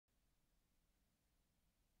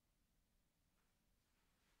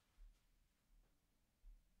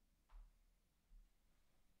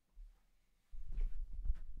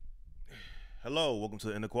Hello, welcome to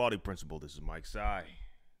the Inequality Principle. This is Mike Sy.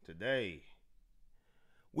 Today,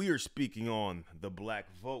 we are speaking on the black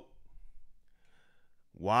vote,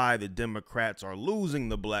 why the Democrats are losing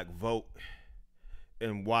the black vote,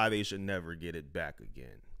 and why they should never get it back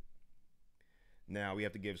again. Now, we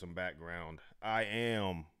have to give some background. I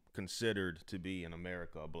am considered to be in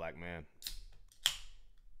America a black man.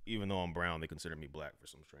 Even though I'm brown, they consider me black for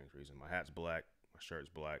some strange reason. My hat's black, my shirt's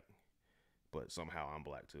black, but somehow I'm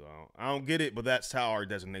black too. I don't get it, but that's how our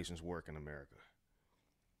designations work in America.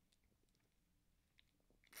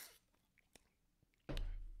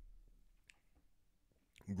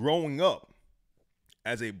 Growing up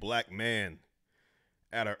as a black man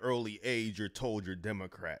at an early age, you're told you're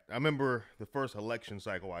Democrat. I remember the first election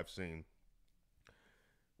cycle I've seen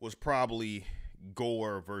was probably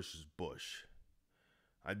Gore versus Bush.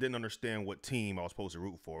 I didn't understand what team I was supposed to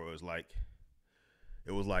root for. It was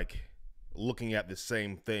like looking at the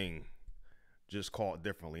same thing, just called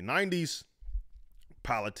differently. 90s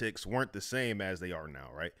politics weren't the same as they are now,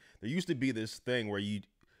 right? There used to be this thing where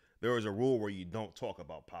there was a rule where you don't talk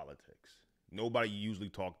about politics. Nobody usually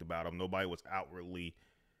talked about them. Nobody was outwardly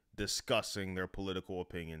discussing their political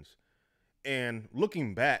opinions. And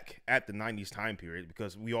looking back at the 90s time period,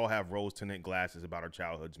 because we all have rose-tinted glasses about our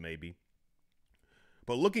childhoods maybe,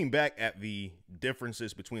 but looking back at the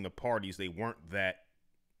differences between the parties, they weren't that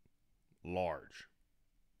large.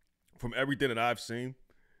 From everything that I've seen,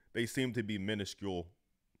 they seem to be minuscule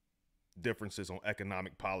differences on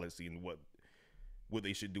economic policy and what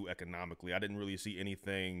they should do economically. I didn't really see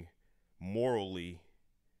anything morally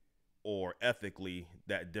or ethically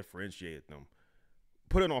that differentiated them.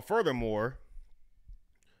 Put it on furthermore,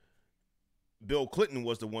 Bill Clinton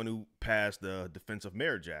was the one who passed the Defense of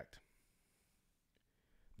Marriage Act.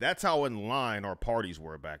 That's how in line our parties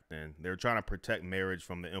were back then. They were trying to protect marriage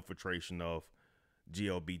from the infiltration of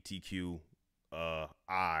GLBTQI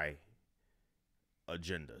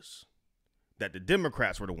agendas. That the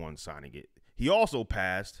Democrats were the ones signing it. He also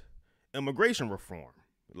passed immigration reform.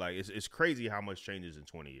 Like, it's crazy how much changes in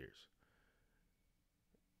 20 years.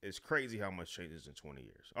 It's crazy how much changes in 20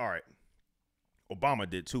 years. All right. Obama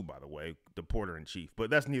did too, by the way, the porter in chief. But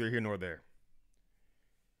that's neither here nor there.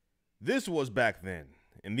 This was back then.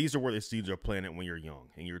 And these are where the seeds are planted when you're young.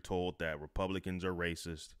 And you're told that Republicans are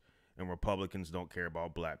racist. And Republicans don't care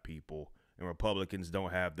about black people. And Republicans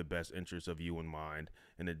don't have the best interests of you in mind.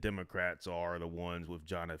 And the Democrats are the ones with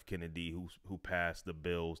John F. Kennedy who passed the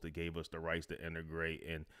bills that gave us the rights to integrate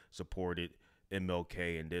and supported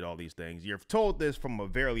MLK and did all these things. You're told this from a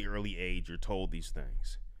very early age. You're told these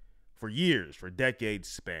things for years, for decades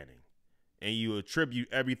spanning. And you attribute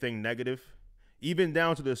everything negative, even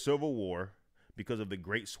down to the Civil War, because of the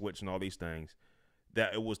Great Switch and all these things,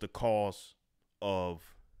 that it was the cause of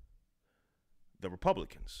the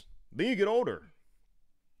Republicans. Then you get older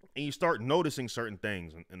and you start noticing certain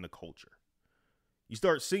things in the culture. You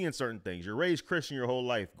start seeing certain things. You're raised Christian your whole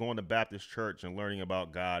life, going to Baptist church and learning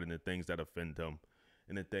about God and the things that offend him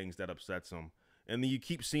and the things that upsets him. And then you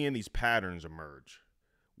keep seeing these patterns emerge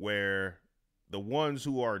where the ones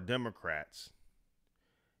who are Democrats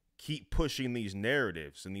keep pushing these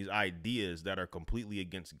narratives and these ideas that are completely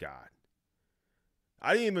against God.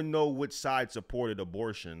 I didn't even know which side supported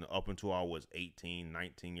abortion up until I was 18,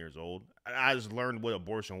 19 years old. I just learned what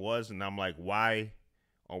abortion was, and I'm like, why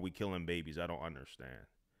are we killing babies? I don't understand.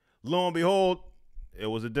 Lo and behold, it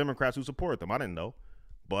was the Democrats who supported them. I didn't know.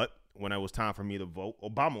 But when it was time for me to vote,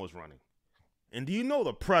 Obama was running. And do you know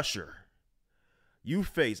the pressure you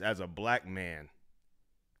face as a black man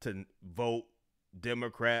to vote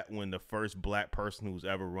Democrat when the first black person who's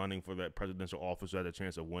ever running for that presidential office who has a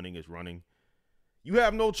chance of winning is running? You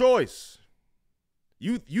have no choice.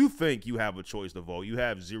 You think you have a choice to vote. You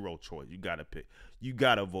have zero choice. You got to pick. You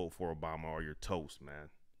got to vote for Obama or you're toast, man.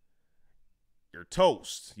 You're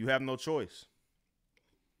toast. You have no choice.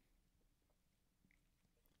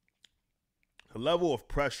 The level of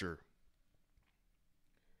pressure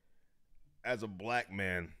as a black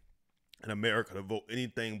man in America to vote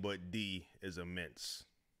anything but D is immense.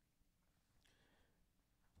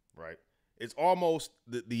 Right? It's almost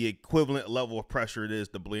the equivalent level of pressure it is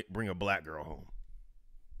to bring a black girl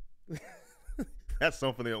home. That's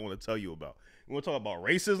something they don't want to tell you about. You want to talk about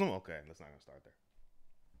racism? Okay, let's not going to start there.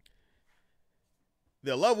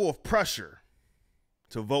 The level of pressure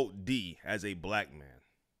to vote D as a black man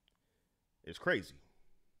is crazy.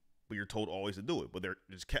 But you're told always to do it. But there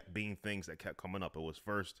just kept being things that kept coming up. It was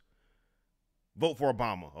first, vote for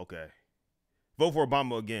Obama. Okay. Vote for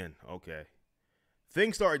Obama again. Okay.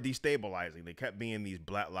 Things started destabilizing. They kept being these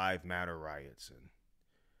Black Lives Matter riots. And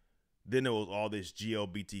Then there was all this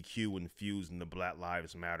GLBTQ infused in the Black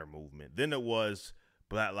Lives Matter movement. Then it was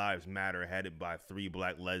Black Lives Matter headed by 3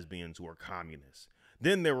 black lesbians who are communists.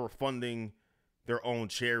 Then they were funding their own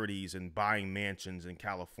charities and buying mansions in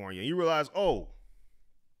California. You realize, oh,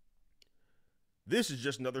 this is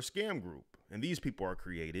just another scam group. And these people are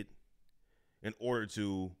created in order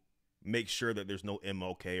to make sure that there's no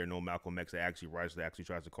MLK or no Malcolm X that actually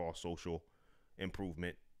tries to cause social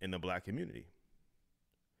improvement in the black community.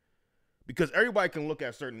 Because everybody can look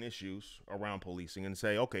at certain issues around policing and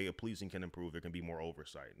say, okay, if policing can improve, there can be more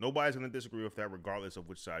oversight. Nobody's going to disagree with that regardless of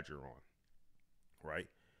which side you're on, right?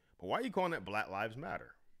 But why are you calling that Black Lives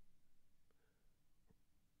Matter?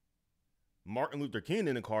 Martin Luther King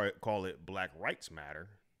didn't call it Black Rights Matter.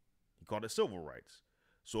 He called it Civil Rights.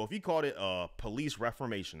 So if he called it a Police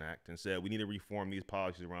Reformation Act and said we need to reform these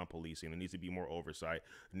policies around policing, there needs to be more oversight,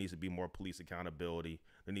 there needs to be more police accountability,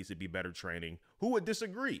 there needs to be better training, who would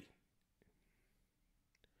disagree?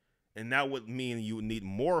 And that would mean you would need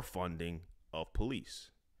more funding of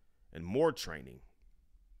police and more training,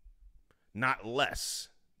 not less.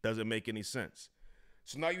 Doesn't make any sense.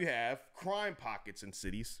 So now you have crime pockets in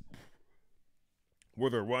cities where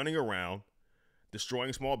they're running around,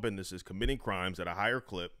 destroying small businesses, committing crimes at a higher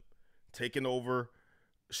clip, taking over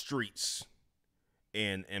streets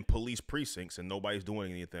and police precincts, and nobody's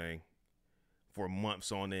doing anything for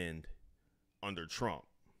months on end under Trump.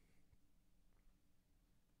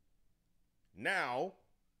 Now,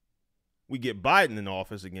 we get Biden in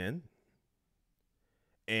office again,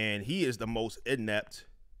 and he is the most inept,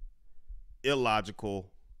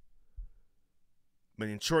 illogical,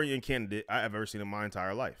 Manchurian candidate I've ever seen in my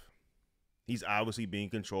entire life. He's obviously being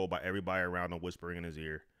controlled by everybody around him whispering in his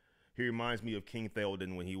ear. He reminds me of King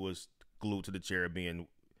Theoden when he was glued to the chair being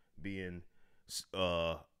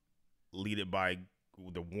leaded by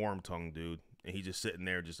the worm-tongued dude, and he's just sitting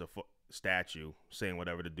there just a statue saying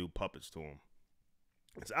whatever to do, puppets to him.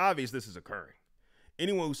 It's obvious this is occurring.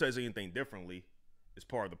 Anyone who says anything differently is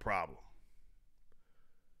part of the problem.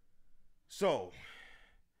 So,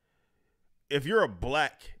 if you're a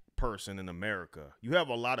black person in America, you have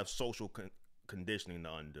a lot of social conditioning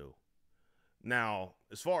to undo. Now,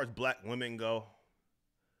 as far as black women go,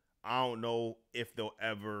 I don't know if they'll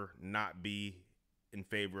ever not be in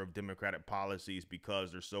favor of Democratic policies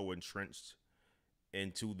because they're so entrenched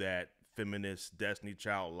into that feminist Destiny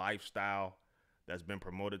Child lifestyle that's been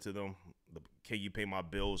promoted to them. The Can You Pay My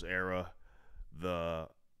Bills era, the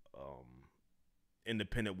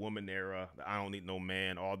independent woman era, the I don't need no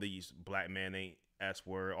man, all these black man ain't S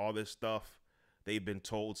word, all this stuff they've been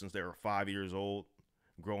told since they were 5 years old,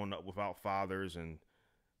 growing up without fathers and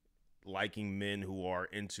liking men who are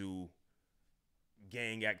into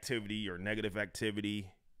gang activity or negative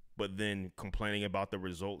activity, but then complaining about the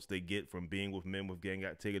results they get from being with men with gang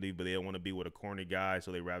activity, but they don't want to be with a corny guy,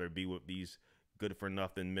 so they rather be with these good for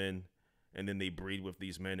nothing men, and then they breed with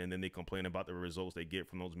these men, and then they complain about the results they get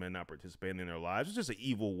from those men not participating in their lives. It's just an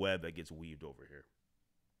evil web that gets weaved over here.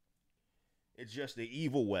 It's just the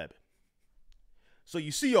evil web. So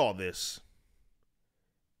you see all this,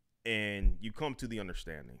 and you come to the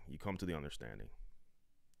understanding.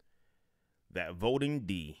 That voting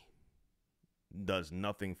D does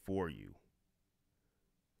nothing for you,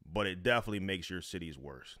 but it definitely makes your cities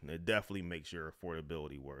worse. And it definitely makes your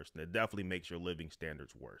affordability worse. And it definitely makes your living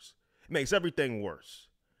standards worse. It makes everything worse.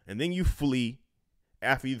 And then you flee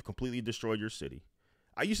after you've completely destroyed your city.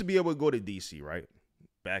 I used to be able to go to D.C., right?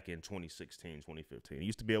 Back in 2016, 2015. I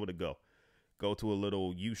used to be able to go to a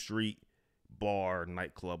little U Street bar,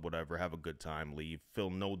 nightclub, whatever, have a good time, leave, feel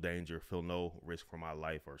no danger, feel no risk for my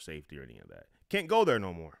life or safety or any of that. Can't go there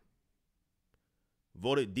no more.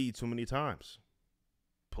 Voted D too many times.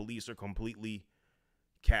 Police are completely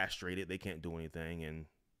castrated. They can't do anything. And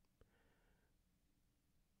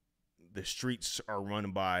the streets are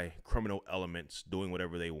run by criminal elements doing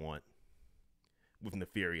whatever they want with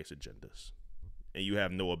nefarious agendas. And you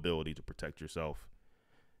have no ability to protect yourself.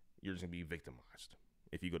 You're just going to be victimized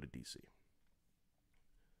if you go to D.C.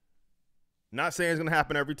 Not saying it's going to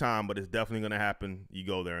happen every time, but it's definitely going to happen. You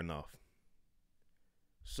go there enough.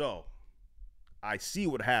 So, I see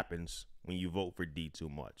what happens when you vote for D too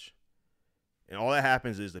much. And all that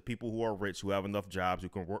happens is the people who are rich, who have enough jobs, who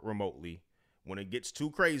can work remotely, when it gets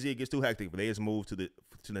too crazy, it gets too hectic, they just move to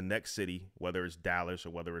the next city, whether it's Dallas or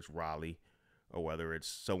whether it's Raleigh or whether it's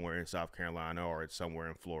somewhere in South Carolina or it's somewhere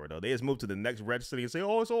in Florida. They just move to the next red city and say,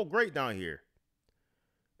 oh, it's all great down here.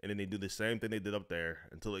 And then they do the same thing they did up there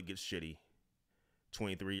until it gets shitty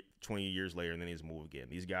 20 years later, and then they just move again.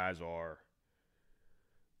 These guys are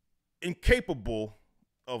incapable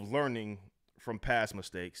of learning from past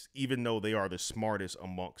mistakes, even though they are the smartest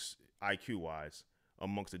amongst IQ-wise,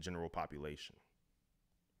 amongst the general population.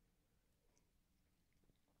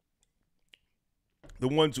 The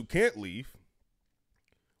ones who can't leave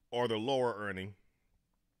are the lower earning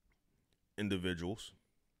individuals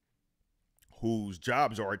whose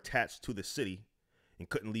jobs are attached to the city and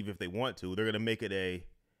couldn't leave if they want to. They're going to make it a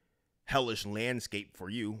hellish landscape for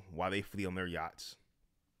you while they flee on their yachts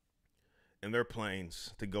and their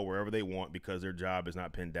planes to go wherever they want because their job is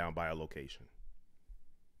not pinned down by a location.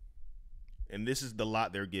 And this is the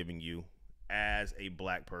lot they're giving you as a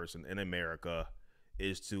black person in America,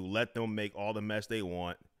 is to let them make all the mess they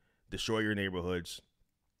want, destroy your neighborhoods,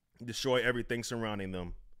 destroy everything surrounding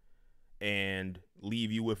them, and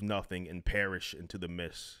leave you with nothing and perish into the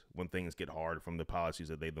mist when things get hard from the policies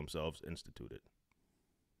that they themselves instituted.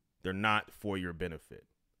 They're not for your benefit.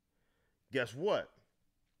 Guess what?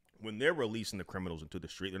 When they're releasing the criminals into the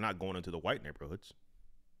street, they're not going into the white neighborhoods.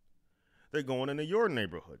 They're going into your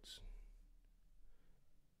neighborhoods.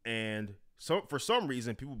 And so, for some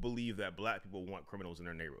reason, people believe that black people want criminals in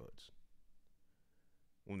their neighborhoods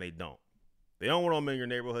when they don't. They don't want them in your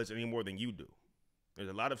neighborhoods any more than you do. There's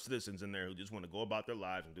a lot of citizens in there who just want to go about their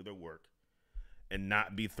lives and do their work and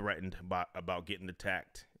not be threatened about getting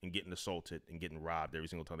attacked and getting assaulted and getting robbed every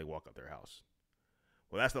single time they walk out their house.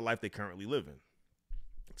 Well, that's the life they currently live in.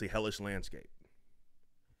 It's a hellish landscape.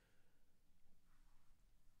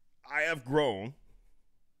 I have grown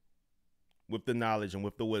with the knowledge and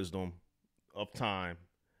with the wisdom of time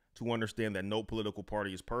to understand that no political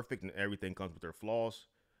party is perfect and everything comes with their flaws.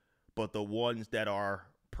 But the ones that are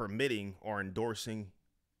permitting or endorsing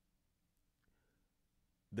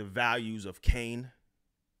the values of Cain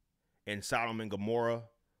and Sodom and Gomorrah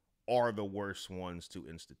are the worst ones to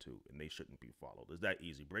institute, and they shouldn't be followed. It's that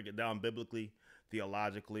easy. Break it down biblically,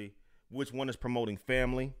 theologically. Which one is promoting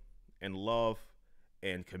family and love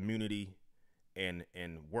and community and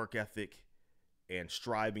work ethic and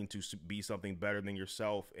striving to be something better than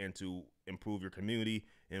yourself and to improve your community,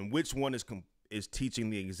 and which one is teaching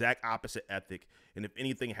the exact opposite ethic, and if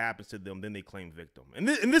anything happens to them, then they claim victim. And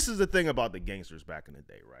this is the thing about the gangsters back in the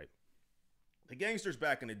day, right? The gangsters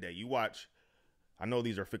back in the day, you watch, I know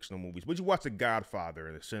these are fictional movies, but you watch The Godfather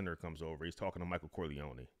and the senator comes over, he's talking to Michael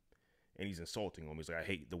Corleone, and he's insulting him. He's like, I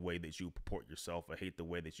hate the way that you purport yourself, I hate the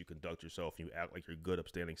way that you conduct yourself, and you act like you're a good,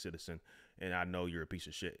 upstanding citizen, and I know you're a piece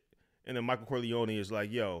of shit. And then Michael Corleone is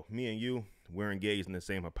like, yo, me and you, we're engaged in the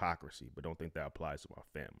same hypocrisy, but don't think that applies to my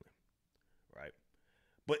family. Right?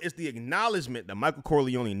 But it's the acknowledgement that Michael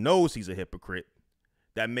Corleone knows he's a hypocrite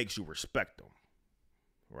that makes you respect him.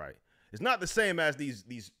 Right? It's not the same as these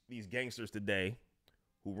gangsters today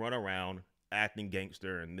who run around acting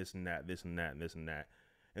gangster and this and that, this and that, and this and that.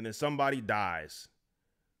 And then somebody dies.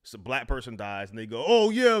 So a black person dies and they go, oh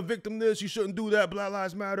yeah, victim this, you shouldn't do that, Black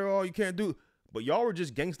Lives Matter, oh, you can't do. But y'all were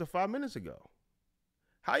just gangster 5 minutes ago.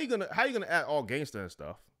 How you gonna act all gangster and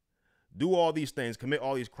stuff? Do all these things, commit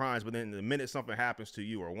all these crimes, but then the minute something happens to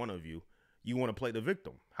you or one of you, you want to play the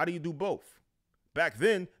victim. How do you do both? Back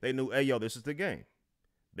then, they knew, hey, yo, this is the game.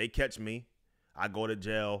 They catch me, I go to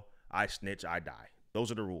jail, I snitch, I die. Those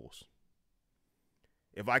are the rules.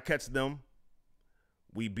 If I catch them,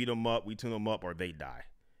 we beat them up, we tune them up, or they die.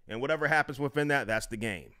 And whatever happens within that, that's the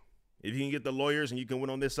game. If you can get the lawyers and you can win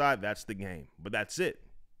on this side, that's the game. But that's it.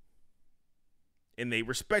 And they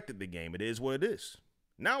respected the game. It is what it is.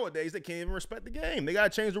 Nowadays, they can't even respect the game. They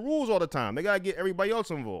got to change the rules all the time. They got to get everybody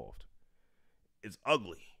else involved. It's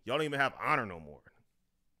ugly. Y'all don't even have honor no more.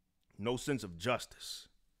 No sense of justice.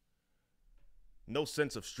 No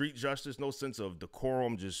sense of street justice. No sense of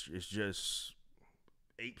decorum. It's just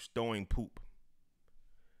apes throwing poop.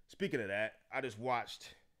 Speaking of that, I just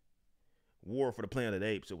watched War for the Planet of the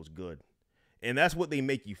Apes. It was good. And that's what they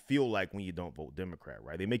make you feel like when you don't vote Democrat,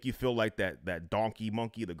 right? They make you feel like that donkey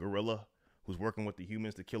monkey, the gorilla, who's working with the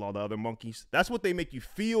humans to kill all the other monkeys. That's what they make you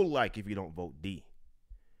feel like if you don't vote D.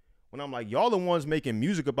 When I'm like, y'all the ones making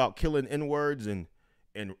music about killing N-words and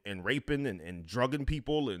raping and drugging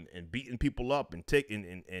people and beating people up and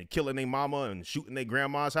killing their mama and shooting their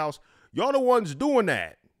grandma's house. Y'all the ones doing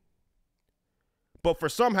that. But for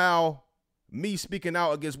somehow me speaking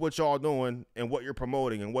out against what y'all doing and what you're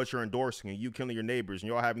promoting and what you're endorsing and you killing your neighbors and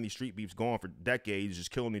y'all having these street beefs going for decades,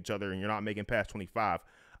 just killing each other, and you're not making past 25,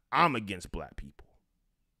 I'm against black people.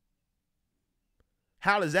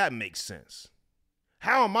 How does that make sense?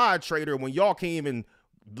 How am I a traitor when y'all can't even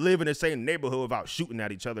live in the same neighborhood without shooting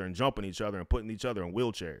at each other and jumping each other and putting each other in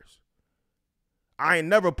wheelchairs? I ain't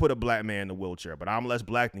never put a black man in a wheelchair, but I'm less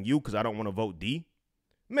black than you because I don't want to vote D.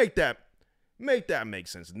 Make that make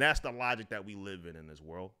sense. And that's the logic that we live in this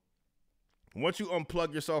world. Once you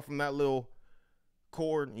unplug yourself from that little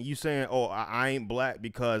cord, and you saying, "Oh, I ain't black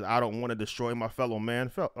because I don't want to destroy my fellow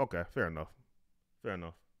man." Okay, fair enough. Fair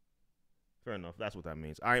enough. Fair enough. That's what that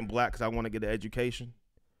means. I ain't black because I want to get an education.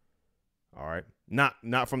 All right,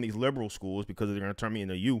 not from these liberal schools because they're gonna turn me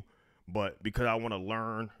into you, but because I want to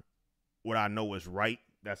learn what I know is right.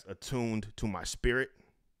 That's attuned to my spirit.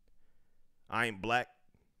 I ain't black.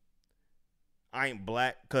 I ain't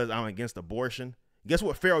black because I'm against abortion. Guess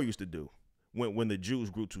what Pharaoh used to do when the Jews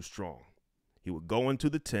grew too strong? He would go into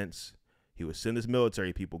the tents. He would send his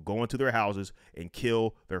military people go into their houses and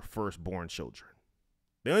kill their firstborn children.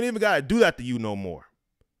 They don't even got to do that to you no more.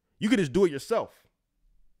 You can just do it yourself.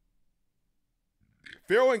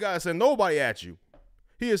 Pharaoh ain't got to send nobody at you.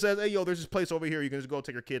 He just says, hey, yo, there's this place over here. You can just go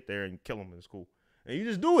take your kid there and kill him in the school. And you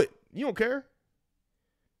just do it. You don't care.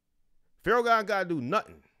 Pharaoh got to do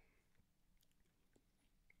nothing.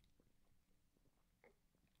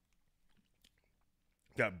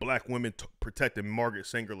 Got black women protecting Margaret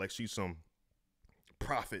Sanger like she's some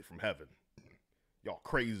prophet from heaven. Y'all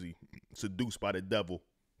crazy, seduced by the devil.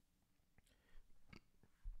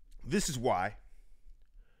 This is why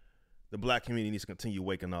the black community needs to continue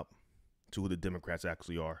waking up to who the Democrats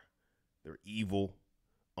actually are. They're evil,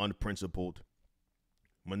 unprincipled,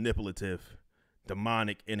 manipulative,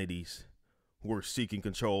 demonic entities who are seeking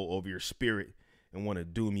control over your spirit and want to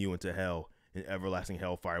doom you into hell and everlasting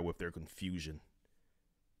hellfire with their confusion.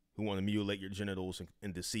 Who want to mutilate your genitals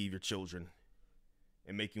and deceive your children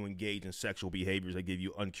and make you engage in sexual behaviors that give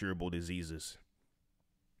you incurable diseases.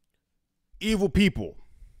 Evil people.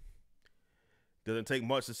 Doesn't take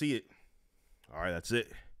much to see it. All right, that's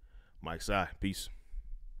it. Mike Sai. Peace.